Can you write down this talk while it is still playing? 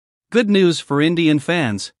Good news for Indian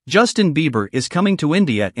fans, Justin Bieber is coming to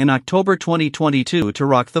India in October 2022 to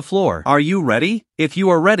rock the floor. Are you ready? If you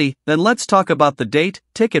are ready, then let's talk about the date,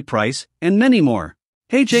 ticket price, and many more.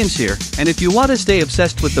 Hey, James here, and if you want to stay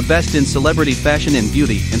obsessed with the best in celebrity fashion and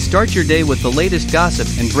beauty and start your day with the latest gossip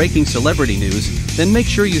and breaking celebrity news, then make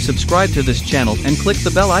sure you subscribe to this channel and click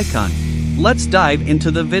the bell icon. Let's dive into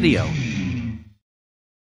the video.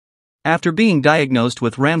 After being diagnosed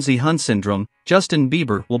with Ramsay Hunt Syndrome, Justin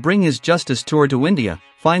Bieber will bring his Justice Tour to India.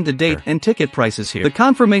 Find the date and ticket prices here. The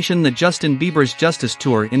confirmation that Justin Bieber's Justice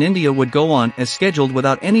Tour in India would go on as scheduled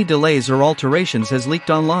without any delays or alterations has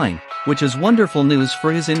leaked online, which is wonderful news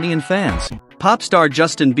for his Indian fans. Pop star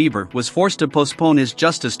Justin Bieber was forced to postpone his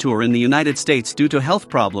Justice Tour in the United States due to health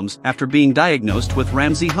problems after being diagnosed with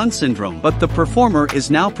Ramsay Hunt Syndrome. But the performer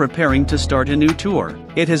is now preparing to start a new tour.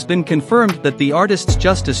 It has been confirmed that the artist's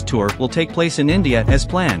Justice Tour will take place in India as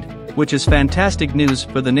planned, which is fantastic news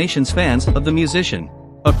for the nation's fans of the musician.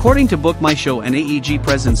 According to BookMyShow and AEG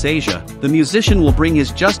Presence Asia, the musician will bring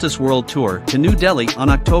his Justice World Tour to New Delhi on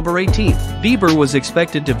October 18th. Bieber was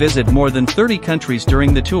expected to visit more than 30 countries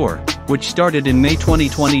during the tour, which started in May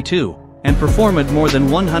 2022, and perform at more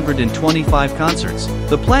than 125 concerts.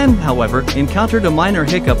 The plan, however, encountered a minor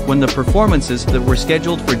hiccup when the performances that were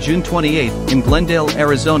scheduled for June 28th in Glendale,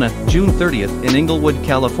 Arizona, June 30th in Inglewood,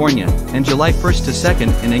 California, and July 1st to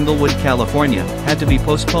 2nd in Inglewood, California, had to be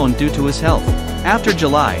postponed due to his health. After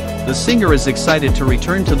July, the singer is excited to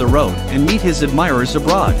return to the road and meet his admirers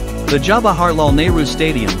abroad. The Jawaharlal Nehru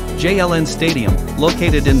Stadium, JLN Stadium,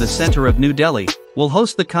 located in the center of New Delhi, will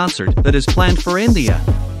host the concert that is planned for India.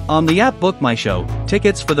 On the app BookMyShow,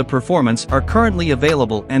 tickets for the performance are currently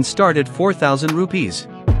available and start at 4,000 rupees.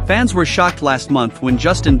 Fans were shocked last month when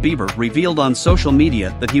Justin Bieber revealed on social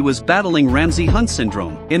media that he was battling Ramsay Hunt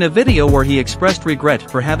Syndrome. In a video where he expressed regret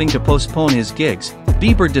for having to postpone his gigs,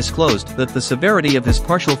 Bieber disclosed that the severity of his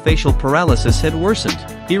partial facial paralysis had worsened.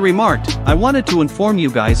 He remarked, "I wanted to inform you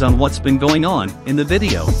guys on what's been going on in the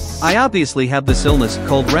video. I obviously have this illness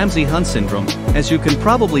called Ramsay Hunt Syndrome, as you can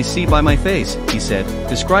probably see by my face," he said,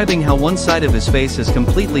 describing how one side of his face has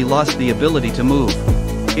completely lost the ability to move.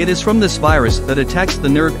 "It is from this virus that attacks the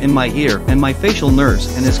nerve in my ear and my facial nerves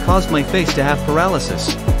and has caused my face to have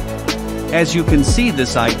paralysis. As you can see,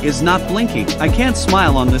 this eye is not blinking. I can't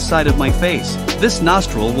smile on this side of my face. This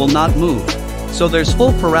nostril will not move. So there's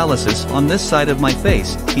full paralysis on this side of my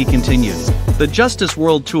face," he continued. The Justice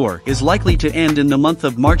World Tour is likely to end in the month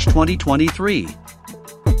of March 2023.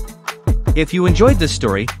 If you enjoyed this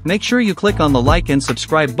story, make sure you click on the like and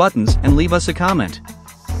subscribe buttons and leave us a comment.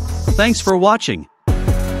 Thanks for watching.